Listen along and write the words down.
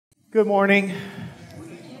Good morning.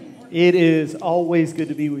 It is always good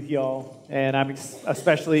to be with y'all, and I'm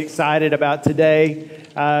especially excited about today.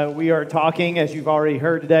 We are talking, as you've already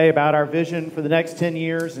heard today, about our vision for the next 10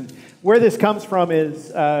 years. And where this comes from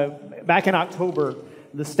is back in October,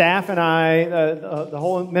 the staff and I, the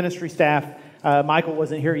whole ministry staff, Michael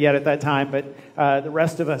wasn't here yet at that time, but the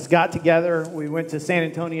rest of us got together. We went to San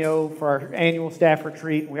Antonio for our annual staff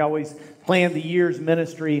retreat. We always plan the year's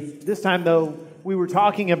ministry. This time, though, we were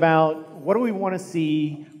talking about what do we want to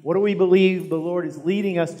see, what do we believe the Lord is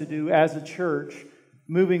leading us to do as a church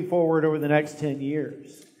moving forward over the next 10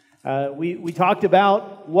 years. We talked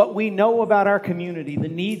about what we know about our community, the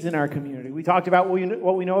needs in our community. We talked about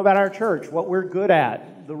what we know about our church, what we're good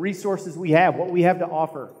at, the resources we have, what we have to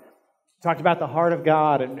offer. We talked about the heart of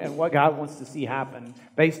God and what God wants to see happen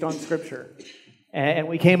based on Scripture. And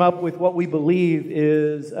we came up with what we believe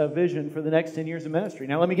is a vision for the next 10 years of ministry.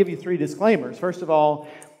 Now, let me give you 3 disclaimers. First of all,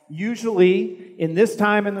 usually in this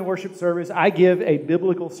time in the worship service, I give a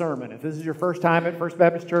biblical sermon. If this is your first time at First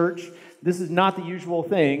Baptist Church, this is not the usual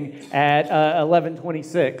thing at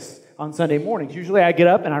 11:26 on Sunday mornings. Usually I get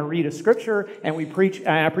up and I read a scripture and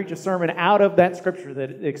I preach a sermon out of that scripture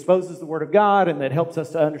that exposes the Word of God and that helps us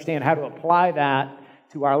to understand how to apply that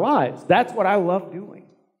to our lives. That's what I love doing.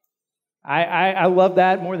 I love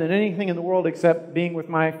that more than anything in the world except being with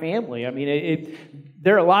my family. I mean,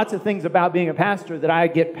 there are lots of things about being a pastor that I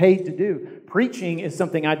get paid to do. Preaching is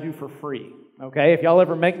something I do for free. Okay, if y'all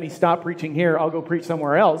ever make me stop preaching here, I'll go preach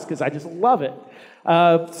somewhere else because I just love it.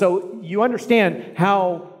 So you understand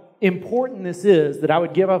how important this is that I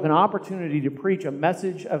would give up an opportunity to preach a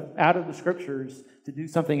message out of the Scriptures to do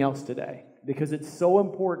something else today. Because it's so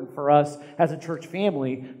important for us as a church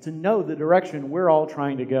family to know the direction we're all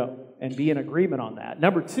trying to go and be in agreement on that.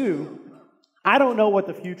 Number 2, I don't know what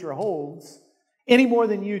the future holds any more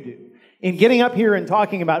than you do. In getting up here and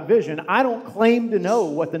talking about vision, I don't claim to know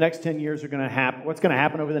what the next 10 years are going to happen, what's going to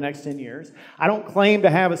happen over the next 10 years. I don't claim to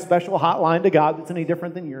have a special hotline to God that's any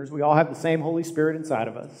different than yours. We all have the same Holy Spirit inside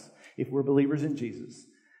of us if we're believers in Jesus.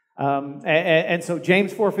 And so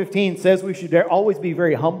James 4:15 says we should always be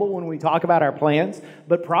very humble when we talk about our plans,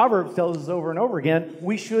 but Proverbs tells us over and over again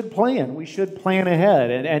we should plan. We should plan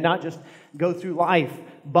ahead and not just go through life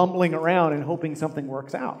bumbling around and hoping something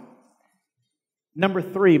works out. Number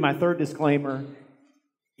 3, my third disclaimer,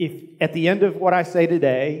 if at the end of what I say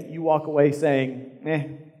today you walk away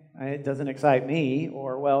saying, it doesn't excite me,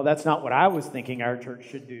 or, well, that's not what I was thinking our church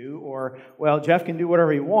should do, or, well, Jeff can do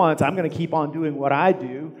whatever he wants, I'm going to keep on doing what I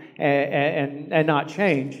do and not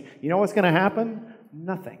change. You know what's going to happen?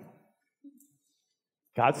 Nothing.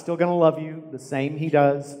 God's still going to love you the same He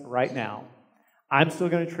does right now. I'm still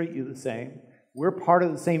going to treat you the same. We're part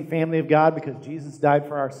of the same family of God because Jesus died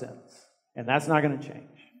for our sins, and that's not going to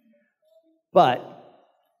change. But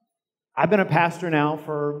I've been a pastor now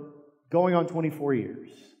for going on 24 years.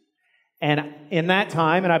 And in that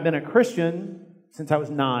time, and I've been a Christian since I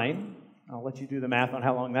was 9. I'll let you do the math on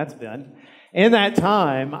how long that's been. In that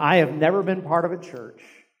time, I have never been part of a church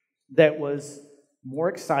that was more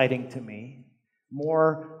exciting to me,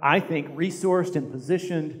 more, I think, resourced and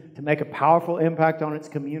positioned to make a powerful impact on its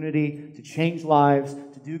community, to change lives,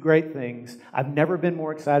 to do great things. I've never been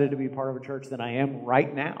more excited to be part of a church than I am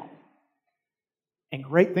right now. And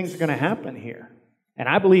great things are going to happen here. And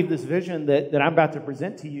I believe this vision that I'm about to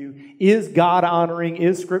present to you is God-honoring,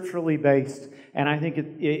 is scripturally based. And I think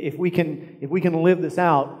if we can live this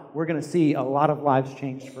out, we're going to see a lot of lives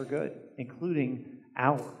changed for good, including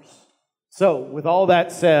ours. So, with all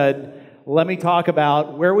that said, let me talk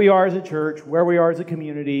about where we are as a church, where we are as a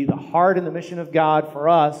community, the heart and the mission of God for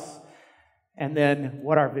us, and then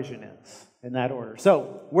what our vision is, in that order.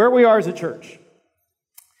 So, where we are as a church.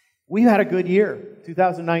 We had a good year.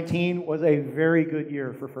 2019 was a very good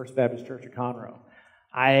year for First Baptist Church of Conroe.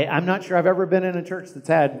 I'm not sure I've ever been in a church that's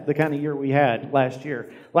had the kind of year we had last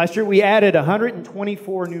year. Last year we added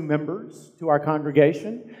 124 new members to our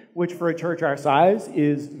congregation, which for a church our size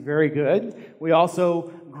is very good. We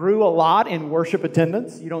also grew a lot in worship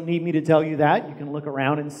attendance. You don't need me to tell you that. You can look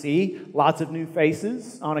around and see lots of new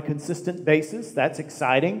faces on a consistent basis. That's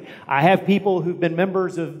exciting. I have people who've been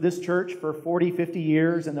members of this church for 40, 50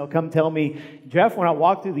 years, and they'll come tell me, Jeff, when I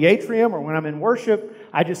walk through the atrium or when I'm in worship,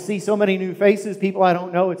 I just see so many new faces, people I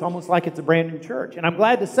don't know. It's almost like it's a brand new church. And I'm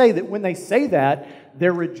glad to say that when they say that,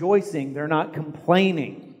 they're rejoicing. They're not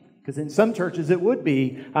complaining. Because in some churches it would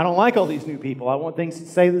be, I don't like all these new people. I want things to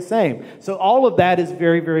stay the same. So all of that is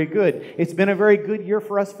very, very good. It's been a very good year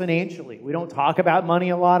for us financially. We don't talk about money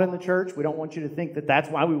a lot in the church. We don't want you to think that that's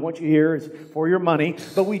why we want you here is for your money.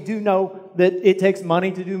 But we do know that it takes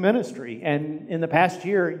money to do ministry. And in the past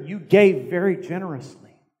year, you gave very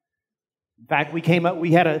generously. In fact,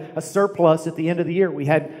 we had a surplus at the end of the year. We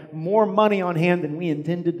had more money on hand than we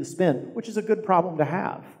intended to spend, which is a good problem to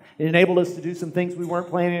have. It enabled us to do some things we weren't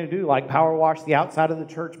planning to do, like power wash the outside of the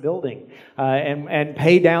church building and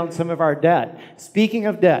pay down some of our debt. Speaking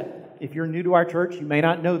of debt, if you're new to our church, you may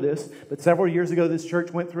not know this, but several years ago, this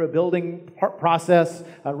church went through a building process,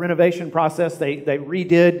 a renovation process. They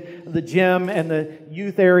redid the gym and the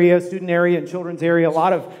youth area, student area, and children's area. A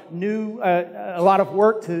lot of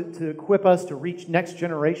work to equip us to reach next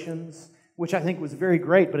generations, which I think was very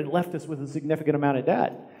great, but it left us with a significant amount of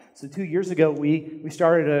debt. So 2 years ago, we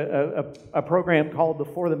started a program called the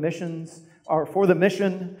For the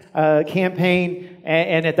Mission campaign,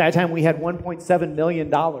 and at that time we had $1.7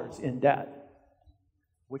 million in debt,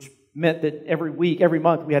 which meant that every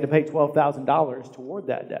month we had to pay $12,000 toward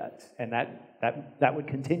that debt, and that would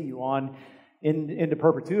continue on into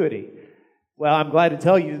perpetuity. Well, I'm glad to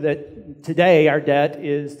tell you that today our debt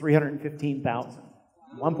is $315,000.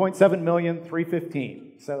 1.7 million,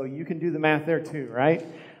 315. So you can do the math there too, right?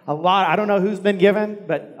 I don't know who's been given,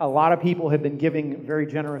 but a lot of people have been giving very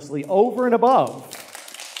generously over and above.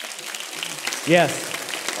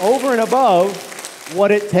 Yes, over and above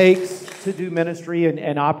what it takes to do ministry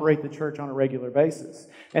and operate the church on a regular basis.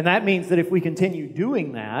 And that means that if we continue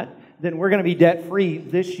doing that, then we're going to be debt-free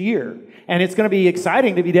this year. And it's going to be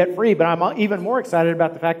exciting to be debt-free, but I'm even more excited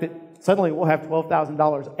about the fact that suddenly we'll have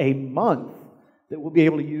 $12,000 a month that we'll be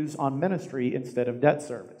able to use on ministry instead of debt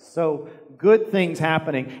service. So good things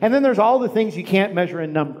happening. And then there's all the things you can't measure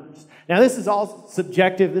in numbers. Now, this is all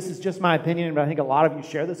subjective. This is just my opinion, but I think a lot of you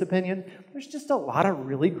share this opinion. There's just a lot of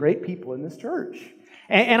really great people in this church.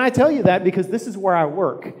 And I tell you that because this is where I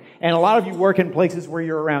work. And a lot of you work in places where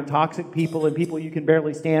you're around toxic people and people you can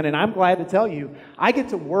barely stand. And I'm glad to tell you, I get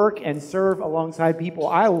to work and serve alongside people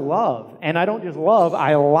I love. And I don't just love,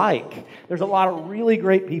 I like. There's a lot of really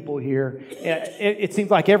great people here. It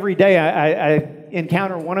seems like every day I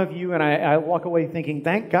encounter one of you and I walk away thinking,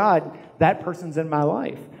 thank God that person's in my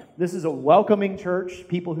life. This is a welcoming church.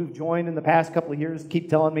 People who've joined in the past couple of years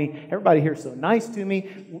keep telling me, everybody here is so nice to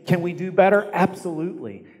me. Can we do better?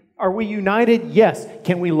 Absolutely. Are we united? Yes.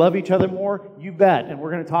 Can we love each other more? You bet. And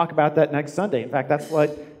we're going to talk about that next Sunday. In fact, that's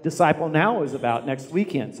what Disciple Now is about next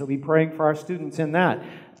weekend. So be praying for our students in that.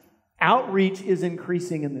 Outreach is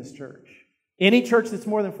increasing in this church. Any church that's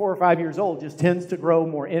more than 4 or 5 years old just tends to grow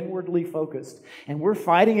more inwardly focused. And we're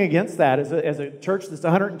fighting against that as a church that's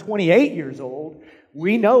 128 years old.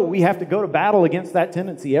 We know we have to go to battle against that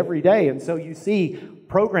tendency every day. And so you see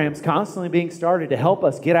programs constantly being started to help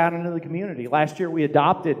us get out into the community. Last year we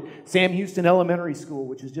adopted Sam Houston Elementary School,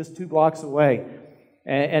 which is just 2 blocks away.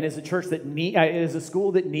 And is a church that is a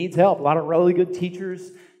school that needs help. A lot of really good teachers,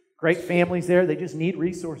 great families there. They just need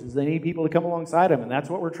resources. They need people to come alongside them. And that's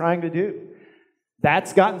what we're trying to do.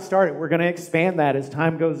 That's gotten started. We're going to expand that as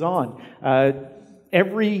time goes on.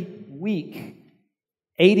 Every week,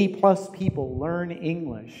 80-plus people learn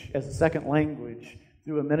English as a second language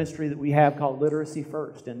through a ministry that we have called Literacy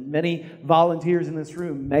First. And many volunteers in this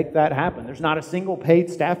room make that happen. There's not a single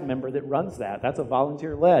paid staff member that runs that. That's a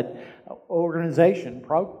volunteer-led organization,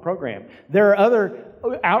 program. There are other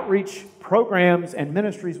outreach programs and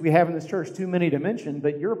ministries we have in this church, too many to mention,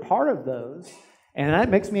 but you're part of those. And that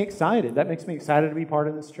makes me excited. That makes me excited to be part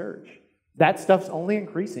of this church. That stuff's only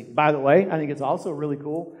increasing. By the way, I think it's also really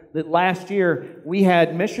cool that last year we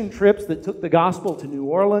had mission trips that took the gospel to New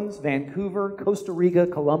Orleans, Vancouver, Costa Rica,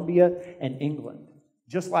 Colombia, and England.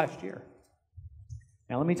 Just last year.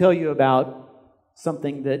 Now let me tell you about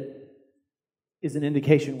something that is an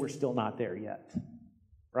indication we're still not there yet.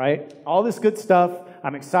 Right? All this good stuff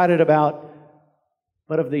I'm excited about,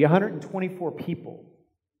 but of the 124 people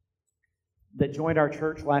that joined our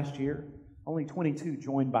church last year, only 22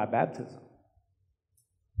 joined by baptism.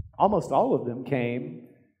 Almost all of them came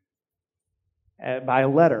by a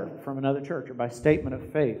letter from another church or by statement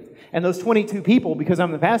of faith. And those 22 people, because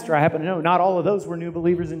I'm the pastor, I happen to know not all of those were new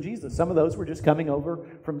believers in Jesus. Some of those were just coming over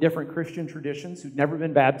from different Christian traditions who'd never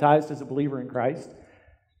been baptized as a believer in Christ.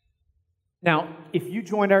 Now, if you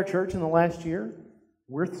joined our church in the last year,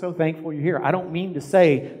 we're so thankful you're here. I don't mean to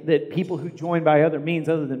say that people who join by other means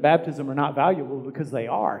other than baptism are not valuable, because they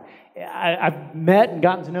are. I've met and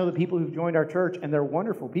gotten to know the people who've joined our church, and they're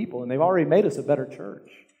wonderful people, and they've already made us a better church.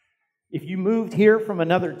 If you moved here from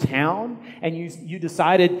another town and you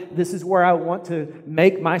decided this is where I want to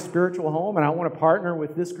make my spiritual home and I want to partner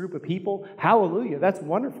with this group of people, hallelujah, that's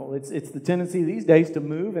wonderful. It's the tendency these days to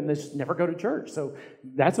move and just never go to church. So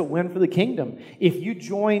that's a win for the kingdom. If you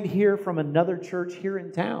joined here from another church here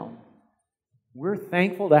in town, we're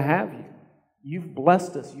thankful to have you. You've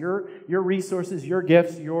blessed us. Your resources, your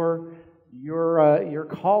gifts, your your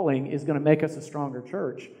calling is going to make us a stronger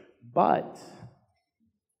church, but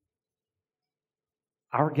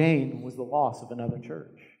our gain was the loss of another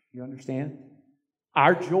church. You understand?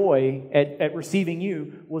 Our joy at receiving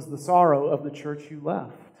you was the sorrow of the church you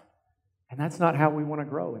left. And that's not how we want to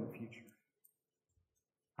grow in the future.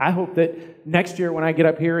 I hope that next year when I get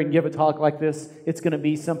up here and give a talk like this, it's going to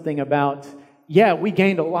be something about, yeah, we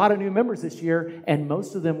gained a lot of new members this year, and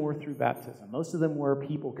most of them were through baptism. Most of them were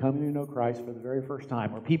people coming to know Christ for the very first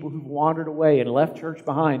time, or people who've wandered away and left church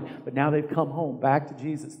behind, but now they've come home back to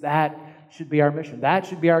Jesus. That should be our mission. That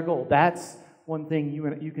should be our goal. That's one thing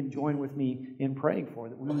you can join with me in praying for,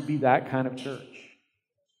 that we would be that kind of church.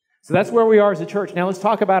 So that's where we are as a church. Now let's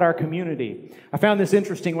talk about our community. I found this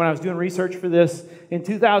interesting when I was doing research for this. In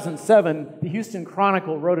 2007, the Houston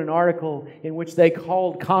Chronicle wrote an article in which they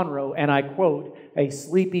called Conroe, and I quote, a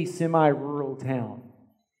sleepy semi-rural town.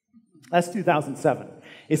 That's 2007.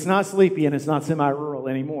 It's not sleepy and it's not semi-rural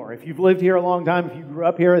anymore. If you've lived here a long time, if you grew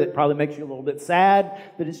up here, that probably makes you a little bit sad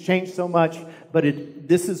that it's changed so much. But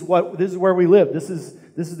this is where we live. This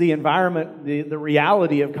is the environment, the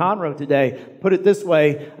reality of Conroe today. Put it this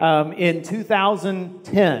way, in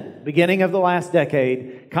 2010, beginning of the last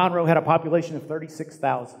decade, Conroe had a population of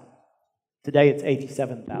 36,000. Today it's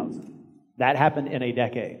 87,000. That happened in a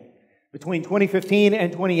decade. Between 2015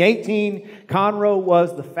 and 2018, Conroe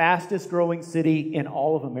was the fastest growing city in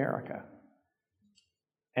all of America.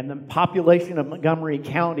 And the population of Montgomery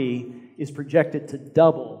County is projected to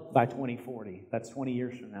double by 2040. That's 20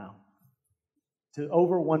 years from now. To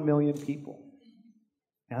over 1 million people.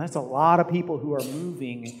 Now, that's a lot of people who are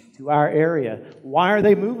moving to our area. Why are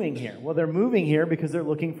they moving here? Well, they're moving here because they're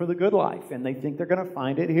looking for the good life, and they think they're going to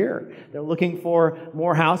find it here. They're looking for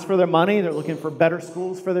more house for their money. They're looking for better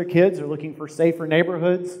schools for their kids. They're looking for safer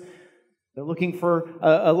neighborhoods. They're looking for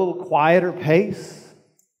a little quieter pace,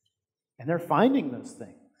 and they're finding those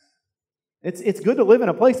things. It's good to live in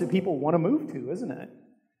a place that people want to move to, isn't it?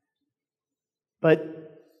 But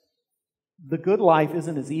the good life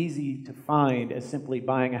isn't as easy to find as simply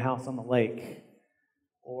buying a house on the lake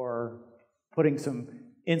or putting some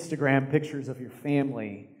Instagram pictures of your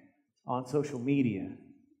family on social media.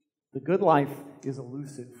 The good life is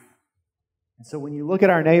elusive. And so when you look at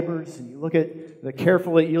our neighbors and you look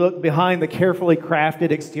behind the carefully crafted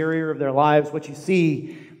exterior of their lives, what you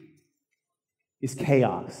see is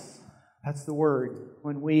chaos. That's the word.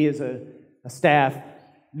 When we as a staff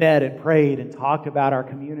met and prayed and talked about our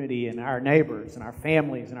community and our neighbors and our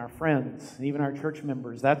families and our friends and even our church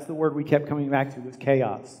members, that's the word we kept coming back to, was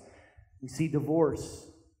chaos. We see divorce,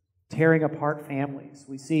 tearing apart families.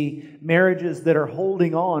 We see marriages that are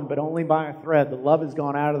holding on but only by a thread. The love has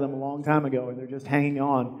gone out of them a long time ago and they're just hanging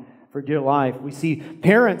on for dear life. We see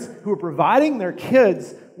parents who are providing their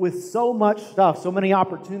kids with so much stuff, so many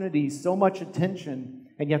opportunities, so much attention,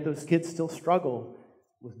 and yet those kids still struggle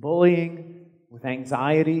with bullying, with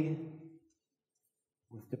anxiety,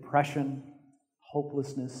 with depression,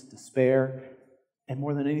 hopelessness, despair, and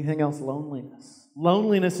more than anything else, loneliness.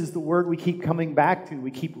 Loneliness is the word we keep coming back to, we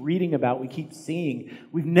keep reading about, we keep seeing.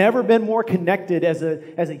 We've never been more connected as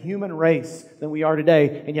a human race than we are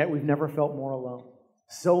today, and yet we've never felt more alone.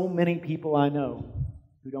 So many people I know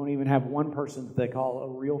who don't even have one person that they call a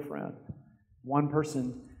real friend, one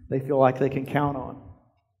person they feel like they can count on.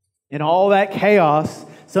 In all that chaos,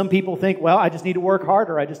 some people think, well, I just need to work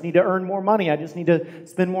harder. I just need to earn more money. I just need to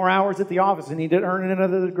spend more hours at the office. I need to earn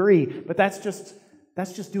another degree. But that's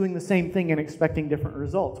just doing the same thing and expecting different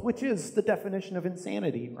results, which is the definition of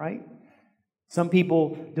insanity, right? Some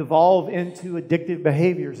people devolve into addictive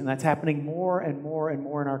behaviors, and that's happening more and more and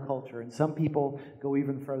more in our culture. And some people go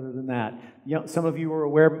even further than that. You know, some of you are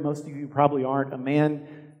aware, but most of you probably aren't. A man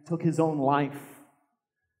took his own life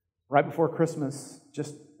right before Christmas,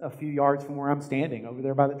 just a few yards from where I'm standing, over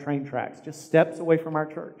there by the train tracks, just steps away from our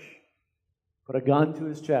church, put a gun to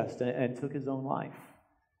his chest and took his own life.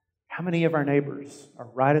 How many of our neighbors are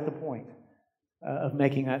right at the point of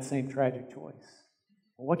making that same tragic choice?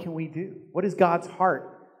 Well, what can we do? What is God's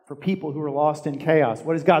heart for people who are lost in chaos?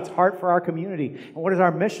 What is God's heart for our community? And what is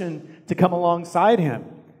our mission to come alongside Him?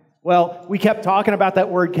 Well, we kept talking about that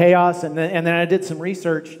word chaos, and then I did some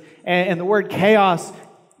research, and the word chaos,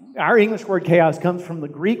 our English word chaos, comes from the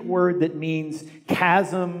Greek word that means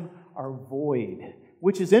chasm or void,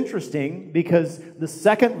 which is interesting because the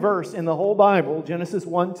second verse in the whole Bible, Genesis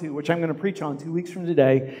 1:2, which I'm going to preach on 2 weeks from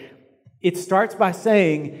today, it starts by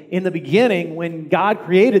saying, in the beginning, when God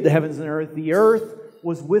created the heavens and the earth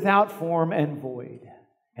was without form and void,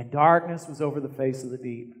 and darkness was over the face of the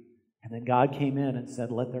deep. And then God came in and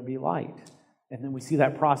said, let there be light. And then we see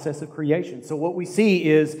that process of creation. So what we see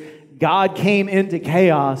is God came into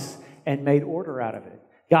chaos and made order out of it.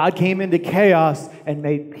 God came into chaos and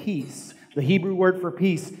made peace. The Hebrew word for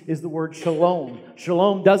peace is the word shalom.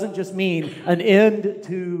 Shalom doesn't just mean an end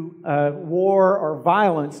to war or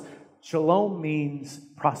violence. Shalom means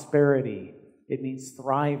prosperity. It means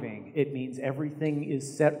thriving. It means everything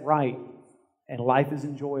is set right and life is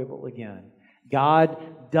enjoyable again.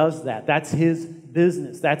 God does that. That's His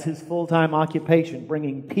business. That's His full-time occupation,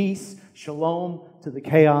 bringing peace, shalom, to the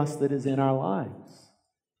chaos that is in our lives.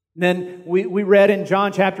 And then we read in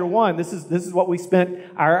John chapter 1, this is what we spent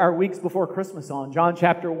our weeks before Christmas on. John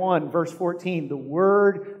chapter 1, verse 14, the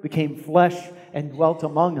Word became flesh and dwelt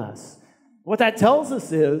among us. What that tells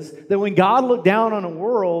us is that when God looked down on a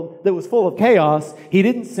world that was full of chaos, He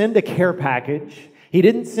didn't send a care package. He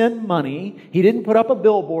didn't send money. He didn't put up a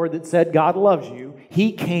billboard that said, God loves you.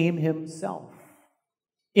 He came Himself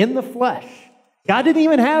in the flesh. God didn't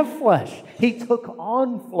even have flesh. He took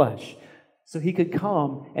on flesh so He could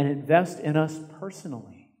come and invest in us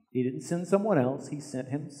personally. He didn't send someone else. He sent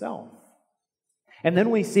Himself. And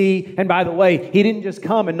then we see, and by the way, He didn't just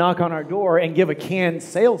come and knock on our door and give a canned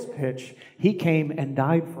sales pitch. He came and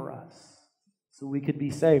died for us so we could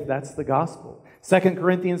be saved. That's the gospel. 2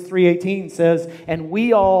 Corinthians 3:18 says, and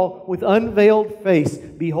we all, with unveiled face,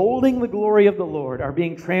 beholding the glory of the Lord, are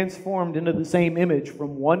being transformed into the same image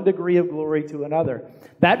from one degree of glory to another.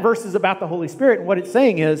 That verse is about the Holy Spirit, and what it's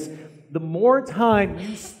saying is, the more time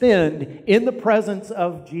you spend in the presence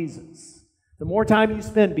of Jesus, the more time you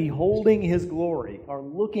spend beholding His glory or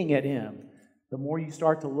looking at Him, the more you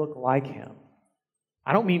start to look like Him.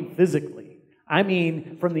 I don't mean physically. I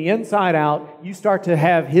mean, from the inside out, you start to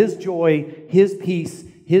have His joy, His peace,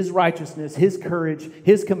 His righteousness, His courage,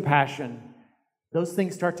 His compassion. Those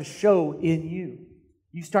things start to show in you.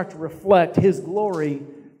 You start to reflect His glory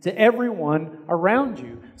to everyone around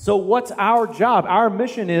you. So what's our job? Our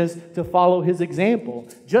mission is to follow His example.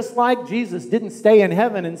 Just like Jesus didn't stay in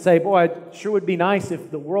heaven and say, boy, it sure would be nice if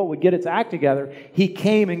the world would get its act together. He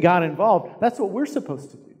came and got involved. That's what we're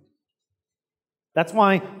supposed to do. That's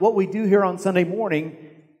why what we do here on Sunday morning,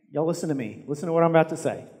 y'all listen to me. Listen to what I'm about to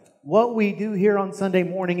say. What we do here on Sunday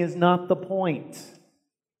morning is not the point.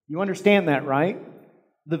 You understand that, right?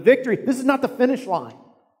 The victory, this is not the finish line.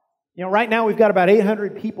 You know, right now we've got about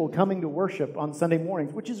 800 people coming to worship on Sunday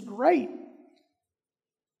mornings, which is great.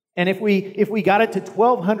 And if we got it to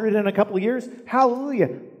 1,200 in a couple of years,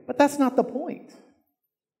 hallelujah. But that's not the point.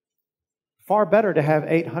 Far better to have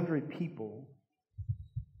 800 people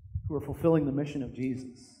who are fulfilling the mission of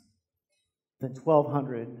Jesus than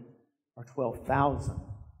 1,200 or 12,000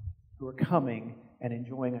 who are coming and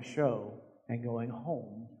enjoying a show and going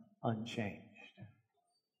home unchanged.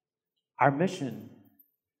 Our mission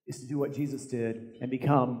is to do what Jesus did and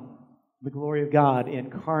become the glory of God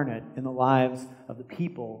incarnate in the lives of the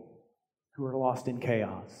people who are lost in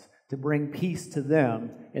chaos, to bring peace to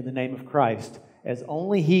them in the name of Christ, as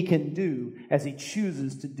only He can do, as He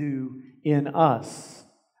chooses to do in us.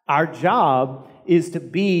 Our job is to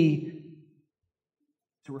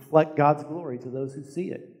reflect God's glory to those who see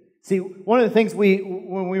it. See, one of the things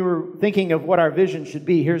when we were thinking of what our vision should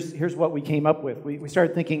be, here's what we came up with. We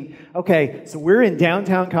started thinking, okay, so we're in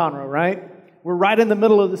downtown Conroe, right? We're right in the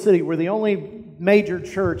middle of the city. We're the only major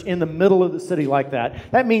church in the middle of the city like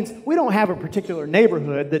that. That means we don't have a particular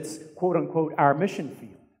neighborhood that's, quote unquote, our mission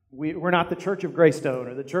field. We're not the Church of Greystone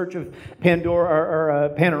or the Church of Pandora or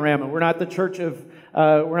Panorama. We're not the Church of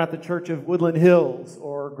Woodland Hills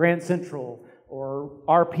or Grand Central or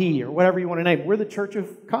RP or whatever you want to name. We're the Church of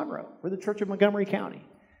Conroe. We're the Church of Montgomery County.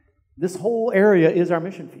 This whole area is our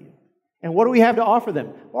mission field. And what do we have to offer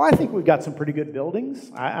them? Well, I think we've got some pretty good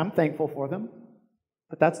buildings. I'm thankful for them.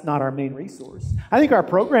 But that's not our main resource. I think our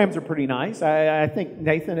programs are pretty nice. I think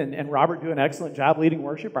Nathan and Robert do an excellent job leading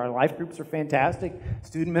worship. Our life groups are fantastic.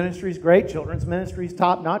 Student ministry is great. Children's ministry is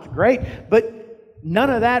top-notch. Great. But none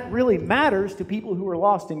of that really matters to people who are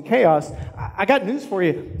lost in chaos. I got news for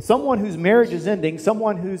you. Someone whose marriage is ending,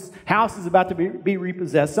 someone whose house is about to be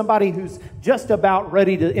repossessed, somebody who's just about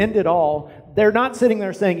ready to end it all, they're not sitting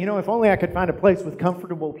there saying, you know, if only I could find a place with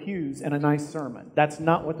comfortable pews and a nice sermon. That's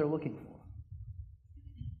not what they're looking for.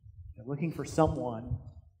 They're looking for someone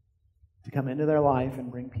to come into their life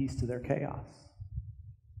and bring peace to their chaos.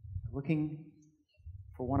 They're looking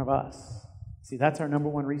for one of us. See, that's our number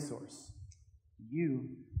one resource. You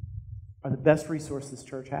are the best resource this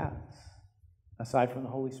church has, aside from the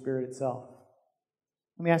Holy Spirit itself.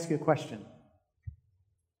 Let me ask you a question.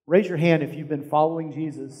 Raise your hand if you've been following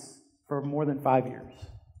Jesus for more than 5 years.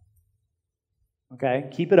 Okay?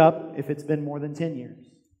 Keep it up if it's been more than 10 years.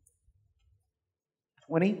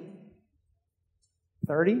 20?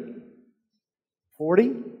 30?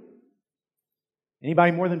 40?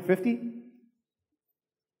 Anybody more than 50?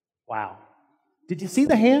 Wow. Did you see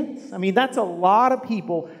the hands? I mean, that's a lot of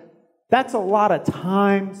people. That's a lot of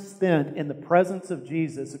time spent in the presence of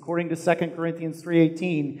Jesus. According to 2 Corinthians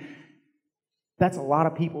 3:18, that's a lot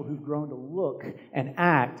of people who've grown to look and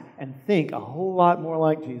act and think a whole lot more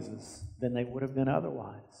like Jesus than they would have been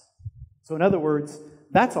otherwise. So in other words,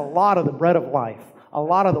 that's a lot of the bread of life, a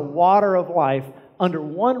lot of the water of life under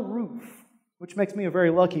one roof, which makes me a very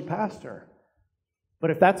lucky pastor. But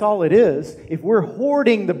if that's all it is, if we're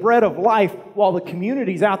hoarding the bread of life while the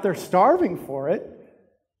community's out there starving for it,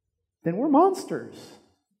 then we're monsters.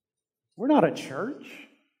 We're not a church.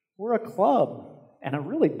 We're a club, and a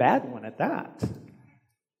really bad one at that.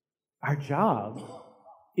 Our job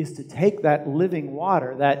is to take that living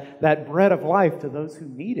water, that bread of life to those who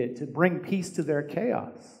need it, to bring peace to their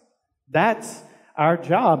chaos. That's our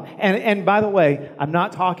job. And by the way, I'm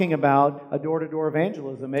not talking about a door-to-door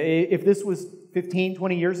evangelism. If this was 15,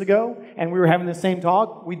 20 years ago, and we were having the same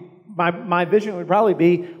talk, my vision would probably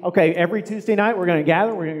be, okay, every Tuesday night we're going to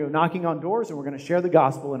gather, we're going to go knocking on doors, and we're going to share the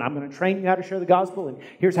gospel, and I'm going to train you how to share the gospel, and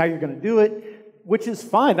here's how you're going to do it, which is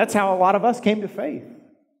fine. That's how a lot of us came to faith.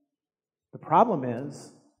 The problem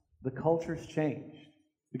is, the culture's changed.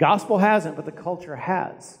 The gospel hasn't, but the culture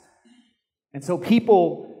has. And so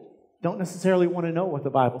people don't necessarily want to know what the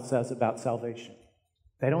Bible says about salvation.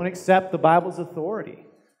 They don't accept the Bible's authority.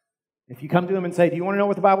 If you come to them and say, do you want to know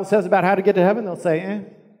what the Bible says about how to get to heaven? They'll say,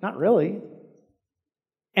 not really.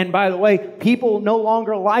 And by the way, people no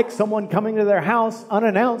longer like someone coming to their house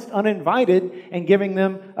unannounced, uninvited, and giving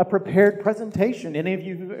them a prepared presentation. Any of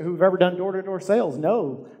you who've ever done door-to-door sales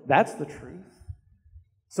know that's the truth.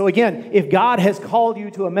 So again, if God has called you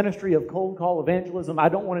to a ministry of cold call evangelism, I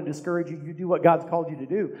don't want to discourage you. You do what God's called you to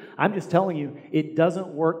do. I'm just telling you, it doesn't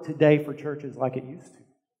work today for churches like it used to.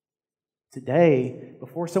 Today,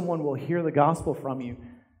 before someone will hear the gospel from you,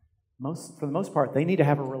 for the most part, they need to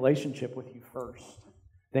have a relationship with you first.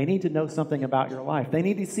 They need to know something about your life. They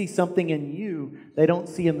need to see something in you they don't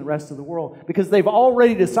see in the rest of the world, because they've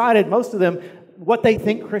already decided, most of them, what they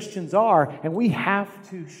think Christians are, and we have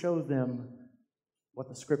to show them what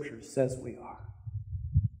the Scripture says we are.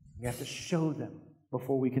 We have to show them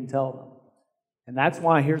before we can tell them. And that's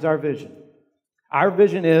why here's our vision. Our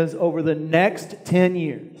vision is, over the next 10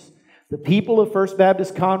 years, the people of First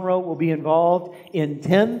Baptist Conroe will be involved in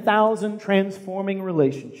 10,000 transforming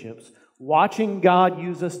relationships, watching God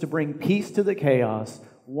use us to bring peace to the chaos,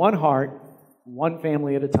 one heart, one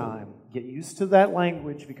family at a time. Get used to that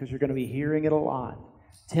language, because you're going to be hearing it a lot.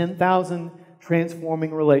 10,000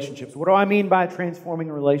 transforming relationships. What do I mean by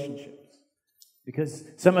transforming relationships? Because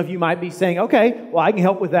some of you might be saying, okay, well, I can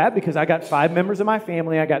help with that because I got 5 members of my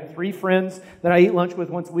family. I got 3 friends that I eat lunch with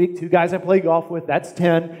once a week, 2 guys I play golf with. That's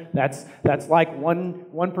 10. That's like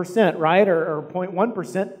 1%, right? Or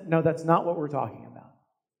 0.1%. No, that's not what we're talking about.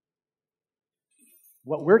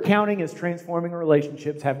 What we're counting as transforming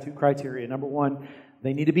relationships have 2 criteria. Number 1,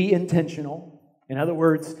 they need to be intentional. In other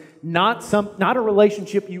words, not a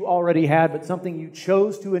relationship you already had, but something you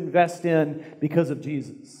chose to invest in because of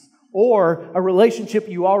Jesus. Or a relationship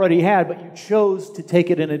you already had, but you chose to take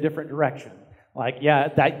it in a different direction. Like, yeah,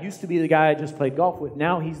 that used to be the guy I just played golf with.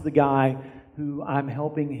 Now he's the guy who I'm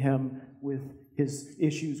helping him with his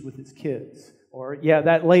issues with his kids. Or, yeah,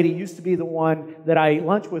 that lady used to be the one that I eat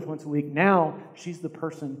lunch with once a week. Now she's the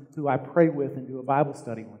person who I pray with and do a Bible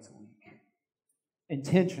study once a week.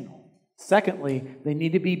 Intentional. Secondly, they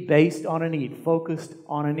need to be based on a need, focused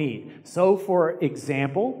on a need. So, for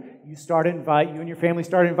example, you and your family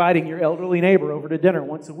start inviting your elderly neighbor over to dinner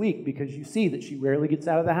once a week because you see that she rarely gets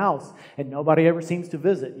out of the house and nobody ever seems to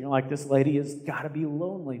visit. You're like, this lady has got to be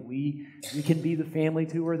lonely. We can be the family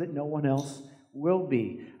to her that no one else will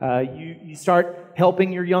be. You start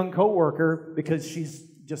helping your young coworker because she's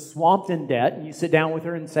just swamped in debt, and you sit down with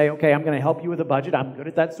her and say, okay, I'm going to help you with a budget. I'm good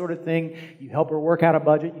at that sort of thing. You help her work out a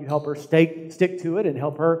budget. You help her stick to it and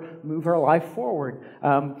help her move her life forward.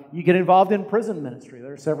 You get involved in prison ministry.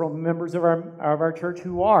 There are several members of our church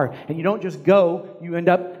who are, and you don't just go. You end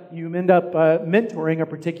up mentoring a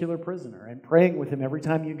particular prisoner and praying with him every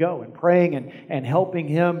time you go, and praying and helping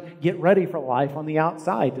him get ready for life on the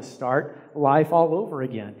outside, to start life all over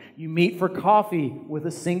again. You meet for coffee with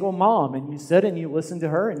a single mom, and you sit and you listen to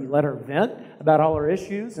her and you let her vent about all her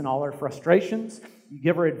issues and all her frustrations. You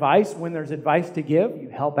give her advice when there's advice to give. You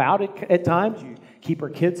help out at times. You keep her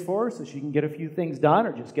kids for her so she can get a few things done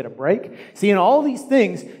or just get a break. See, in all these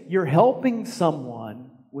things, you're helping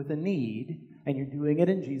someone with a need, and you're doing it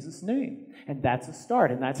in Jesus' name. And that's a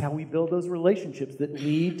start, and that's how we build those relationships that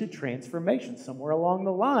lead to transformation. Somewhere along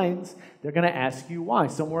the lines, they're going to ask you why.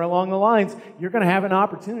 Somewhere along the lines, you're going to have an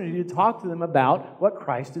opportunity to talk to them about what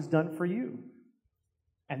Christ has done for you.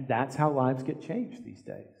 And that's how lives get changed these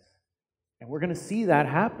days. And we're going to see that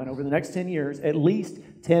happen over the next 10 years at least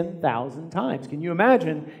 10,000 times. Can you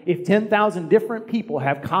imagine if 10,000 different people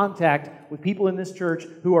have contact with people in this church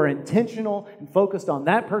who are intentional and focused on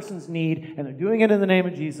that person's need, and they're doing it in the name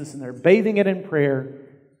of Jesus, and they're bathing it in prayer?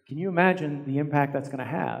 Can you imagine the impact that's going to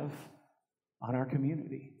have on our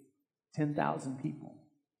community? 10,000 people.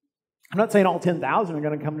 I'm not saying all 10,000 are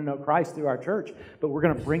going to come to know Christ through our church, but we're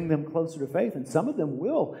going to bring them closer to faith. And some of them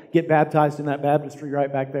will get baptized in that baptistry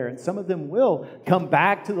right back there. And some of them will come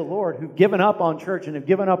back to the Lord who've given up on church and have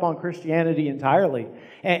given up on Christianity entirely.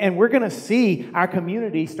 And we're going to see our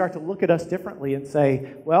community start to look at us differently and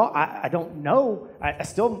say, well, I don't know. I'm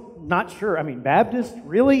still not sure. I mean, Baptist,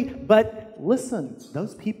 really? But listen,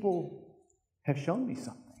 those people have shown me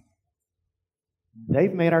something.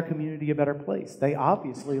 They've made our community a better place. They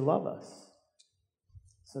obviously love us.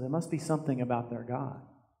 So there must be something about their God.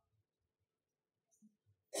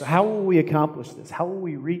 So how will we accomplish this? How will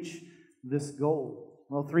we reach this goal?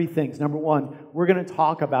 Well, three things. Number one, we're going to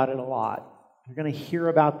talk about it a lot. You're going to hear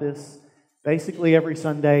about this basically every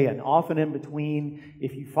Sunday and often in between.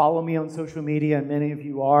 If you follow me on social media, and many of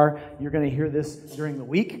you are, you're going to hear this during the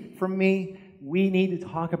week from me. We need to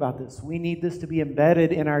talk about this. We need this to be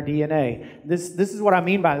embedded in our DNA. This is what I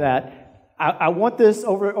mean by that. I want this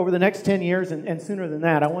over the next 10 years and sooner than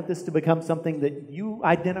that, I want this to become something that you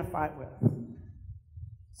identify with.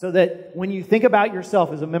 So that when you think about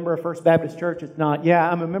yourself as a member of First Baptist Church, it's not, yeah,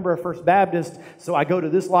 I'm a member of First Baptist, so I go to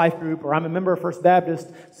this life group, or I'm a member of First Baptist,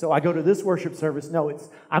 so I go to this worship service. No, it's,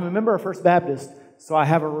 I'm a member of First Baptist, so I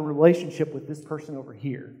have a relationship with this person over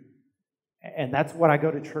here. And that's what I go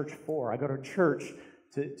to church for. I go to church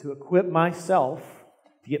to equip myself,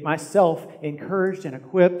 to get myself encouraged and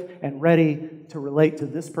equipped and ready to relate to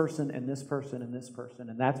this person and this person and this person.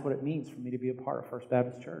 And that's what it means for me to be a part of First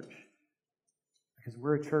Baptist Church. Because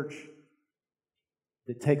we're a church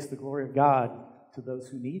that takes the glory of God to those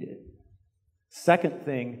who need it. Second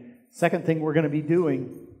thing we're going to be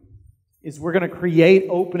doing is we're going to create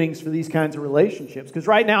openings for these kinds of relationships. Because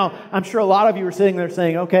right now, I'm sure a lot of you are sitting there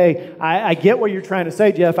saying, okay, I get what you're trying to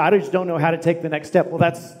say, Jeff. I just don't know how to take the next step. Well,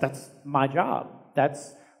 that's my job.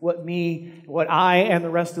 That's what I and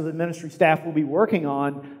the rest of the ministry staff will be working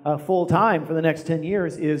on full time for the next 10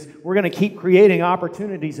 years is we're going to keep creating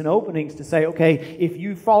opportunities and openings to say, okay, if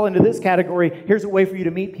you fall into this category, here's a way for you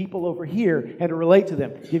to meet people over here and to relate to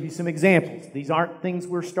them. Give you some examples. These aren't things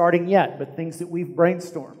we're starting yet, but things that we've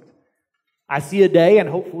brainstormed. I see a day, and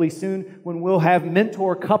hopefully soon, when we'll have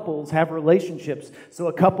mentor couples have relationships. So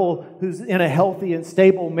a couple who's in a healthy and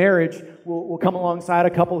stable marriage will come alongside a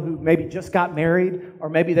couple who maybe just got married, or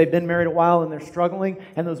maybe they've been married a while and they're struggling,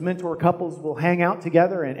 and those mentor couples will hang out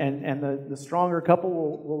together, and the stronger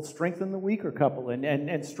couple will strengthen the weaker couple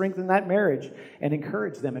and strengthen that marriage and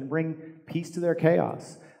encourage them and bring peace to their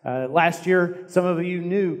chaos. Last year, some of you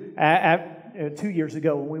knew, 2 years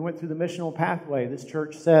ago when we went through the missional pathway, this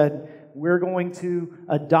church said, we're going to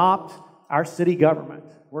adopt our city government.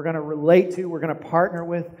 We're going to partner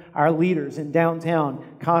with our leaders in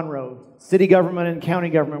downtown Conroe, city government and county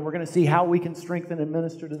government. We're going to see how we can strengthen and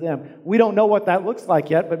minister to them. We don't know what that looks like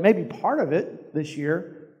yet, but maybe part of it this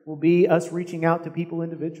year will be us reaching out to people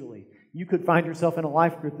individually. You could find yourself in a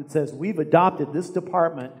life group that says, we've adopted this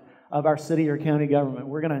department of our city or county government.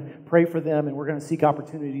 We're going to pray for them, and we're going to seek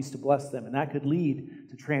opportunities to bless them. And that could lead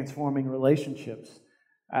to transforming relationships.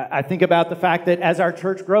 I think about the fact that as our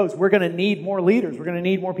church grows, we're going to need more leaders. We're going to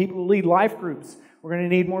need more people to lead life groups. We're going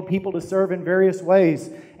to need more people to serve in various ways.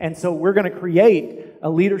 And so we're going to create a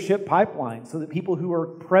leadership pipeline so that people who are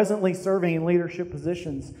presently serving in leadership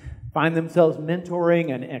positions find themselves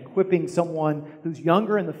mentoring and equipping someone who's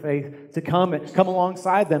younger in the faith to come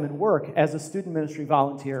alongside them and work as a student ministry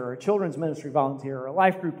volunteer or a children's ministry volunteer or a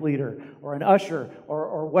life group leader or an usher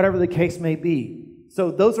or whatever the case may be.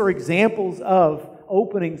 So those are examples of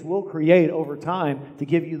openings we'll create over time to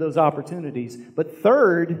give you those opportunities. But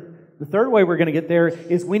the third way we're going to get there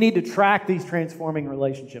is we need to track these transforming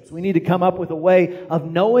relationships. We need to come up with a way of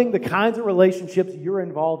knowing the kinds of relationships you're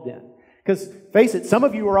involved in. Because, face it, some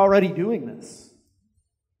of you are already doing this.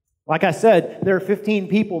 Like I said, there are 15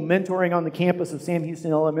 people mentoring on the campus of Sam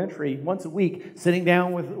Houston Elementary once a week, sitting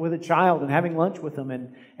down with a child and having lunch with them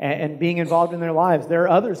and being involved in their lives. There are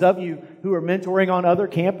others of you who are mentoring on other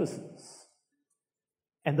campuses.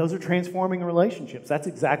 And those are transforming relationships. That's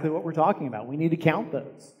exactly what we're talking about. We need to count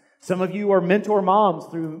those. Some of you are mentor moms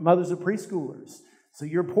through Mothers of Preschoolers. So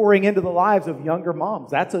you're pouring into the lives of younger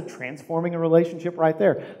moms. That's a transforming a relationship right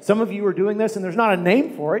there. Some of you are doing this and there's not a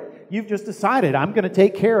name for it. You've just decided, I'm going to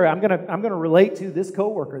take care, I'm going to relate to this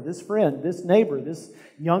coworker, this friend, this neighbor, this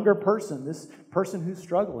younger person, this person who's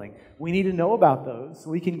struggling. We need to know about those so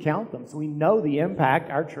we can count them, so we know the impact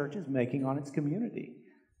our church is making on its community.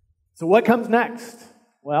 So what comes next?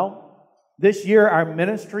 Well, this year our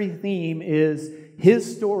ministry theme is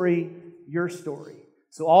His Story, Your Story.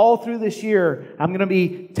 So all through this year, I'm going to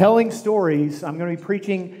be telling stories. I'm going to be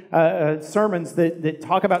preaching sermons that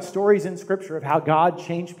talk about stories in Scripture of how God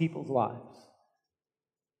changed people's lives.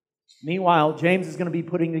 Meanwhile, James is going to be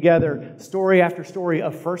putting together story after story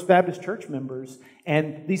of First Baptist Church members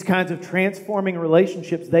and these kinds of transforming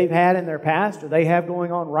relationships they've had in their past or they have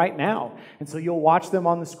going on right now. And so you'll watch them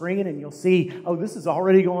on the screen and you'll see, oh, this is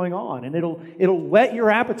already going on. And it'll whet your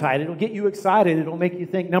appetite. It'll get you excited. It'll make you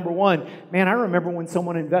think, number one, man, I remember when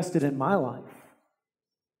someone invested in my life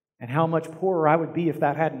and how much poorer I would be if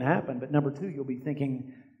that hadn't happened. But number two, you'll be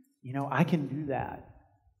thinking, I can do that.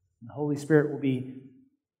 And the Holy Spirit will be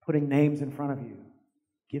putting names in front of you.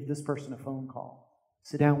 Give this person a phone call.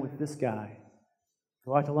 Sit down with this guy.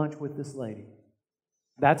 Go out to lunch with this lady.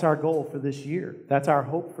 That's our goal for this year. That's our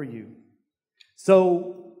hope for you.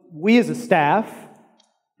 So we as a staff,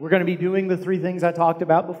 we're going to be doing the three things I talked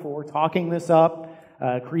about before, talking this up,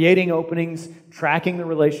 creating openings, tracking the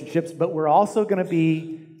relationships, but we're also going to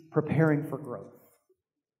be preparing for growth.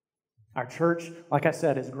 Our church, like I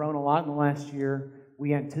said, has grown a lot in the last year.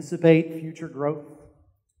 We anticipate future growth.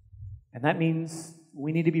 And that means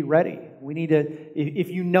we need to be ready. We need to, if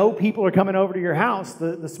you know people are coming over to your house,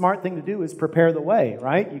 the smart thing to do is prepare the way,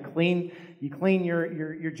 right? You clean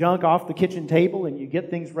your junk off the kitchen table and you get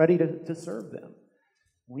things ready to serve them.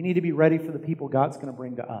 We need to be ready for the people God's going to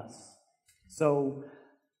bring to us. So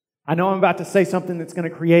I know I'm about to say something that's going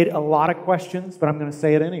to create a lot of questions, but I'm going to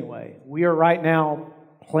say it anyway. We are right now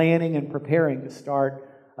planning and preparing to start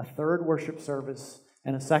a third worship service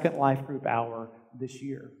and a second life group hour this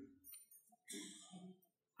year.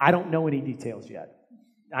 I don't know any details yet.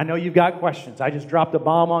 I know you've got questions. I just dropped a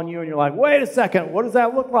bomb on you and you're like, wait a second, what does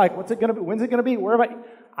that look like? What's it going to be? When's it going to be? Where am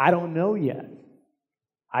I don't know yet.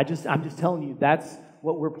 I'm just telling you that's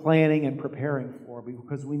what we're planning and preparing for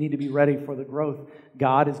because we need to be ready for the growth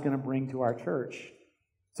God is going to bring to our church.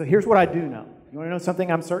 So here's what I do know. You want to know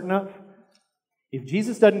something I'm certain of? If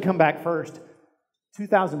Jesus doesn't come back first,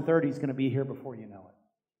 2030 is going to be here before you know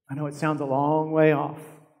it. I know it sounds a long way off,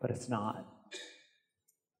 but it's not.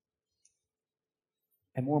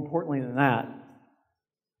 And more importantly than that,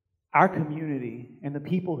 our community and the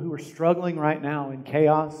people who are struggling right now in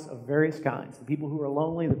chaos of various kinds, the people who are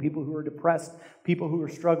lonely, the people who are depressed, people who are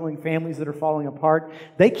struggling, families that are falling apart,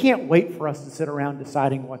 they can't wait for us to sit around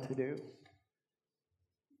deciding what to do.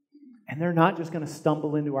 And they're not just going to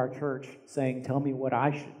stumble into our church saying, tell me what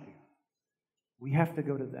I should do. We have to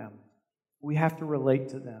go to them. We have to relate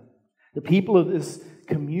to them. The people of this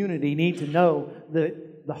community need to know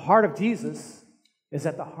that the heart of Jesus is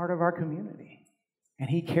at the heart of our community. And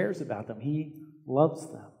He cares about them. He loves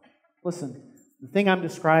them. Listen, the thing I'm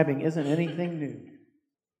describing isn't anything new.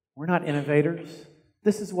 We're not innovators.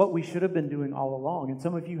 This is what we should have been doing all along, and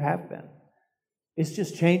some of you have been. It's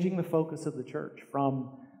just changing the focus of the church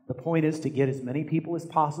from the point is to get as many people as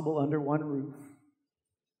possible under one roof,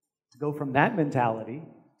 to go from that mentality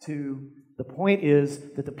to the point is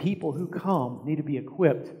that the people who come need to be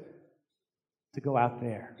equipped to go out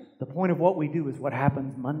there. The point of what we do is what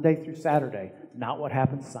happens Monday through Saturday, not what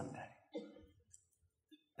happens Sunday.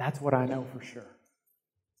 That's what I know for sure.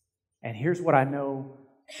 And here's what I know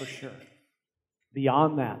for sure.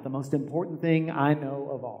 Beyond that, the most important thing I know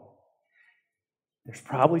of all. There's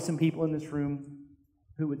probably some people in this room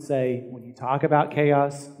who would say, when you talk about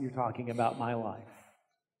chaos, you're talking about my life.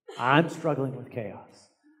 I'm struggling with chaos.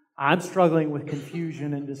 I'm struggling with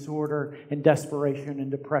confusion and disorder and desperation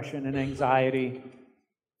and depression and anxiety.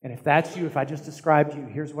 And if that's you, if I just described you,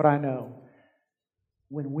 here's what I know.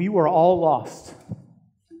 When we were all lost,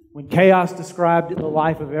 when chaos described the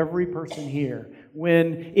life of every person here,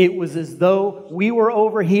 when it was as though we were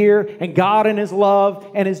over here and God and His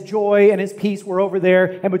love and His joy and His peace were over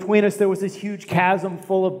there, and between us there was this huge chasm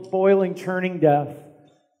full of boiling, churning death,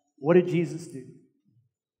 what did Jesus do?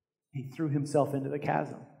 He threw Himself into the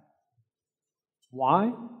chasm.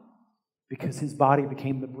 Why? Because His body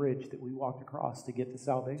became the bridge that we walked across to get to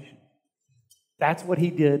salvation. That's what He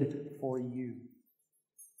did for you.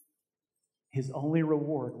 His only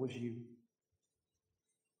reward was you.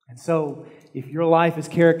 And so, if your life is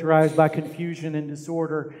characterized by confusion and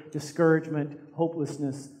disorder, discouragement,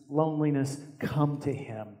 hopelessness, loneliness, come to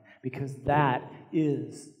Him. because that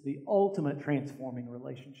is the ultimate transforming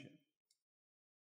relationship.